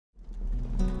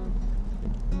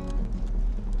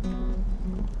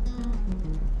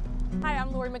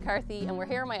Chef Lori McCarthy, and we're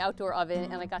here in my outdoor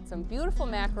oven, and I got some beautiful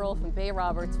mackerel from Bay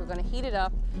Roberts. We're going to heat it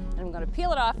up, and I'm going to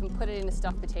peel it off and put it in a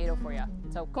stuffed potato for you.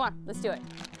 So come on, let's do it.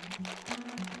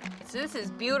 So this is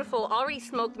beautiful, already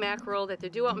smoked mackerel that they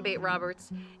do out in Bay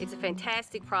Roberts. It's a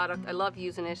fantastic product. I love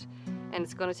using it, and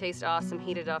it's going to taste awesome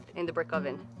heated up in the brick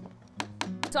oven.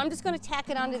 So I'm just going to tack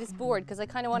it onto this board because I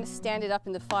kind of want to stand it up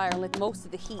in the fire and let most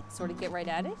of the heat sort of get right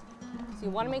at it. So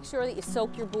you want to make sure that you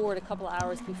soak your board a couple of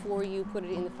hours before you put it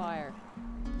in the fire.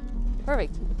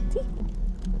 Perfect. See?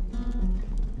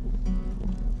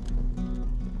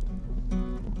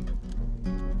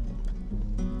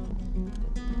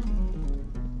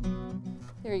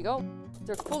 There you go.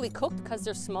 They're fully cooked because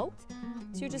they're smoked.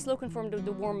 So you're just looking for them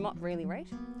to warm up really, right?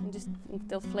 And just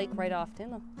they'll flake right off, then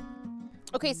they'll.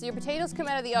 Okay, so your potatoes come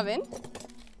out of the oven.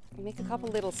 You make a couple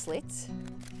little slits.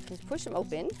 Just push them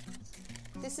open.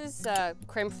 This is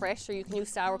creme fraiche, or you can use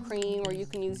sour cream, or you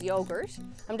can use yogurt.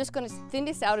 I'm just going to thin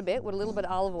this out a bit with a little bit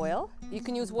of olive oil. You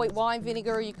can use white wine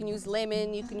vinegar, you can use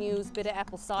lemon, you can use a bit of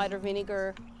apple cider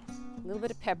vinegar, a little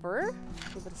bit of pepper, a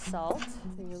little bit of salt.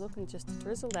 Then you're looking just to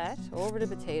drizzle that over the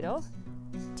potato.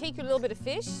 Take your little bit of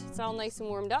fish, it's all nice and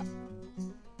warmed up.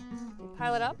 You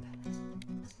pile it up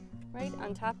right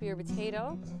on top of your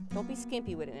potato. Don't be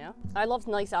skimpy with it now. I love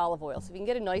nice olive oil, so if you can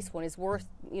get a nice one, it's worth,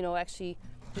 you know, actually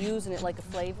using it like a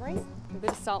flavoring. A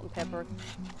bit of salt and pepper.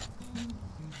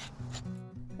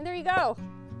 And there you go.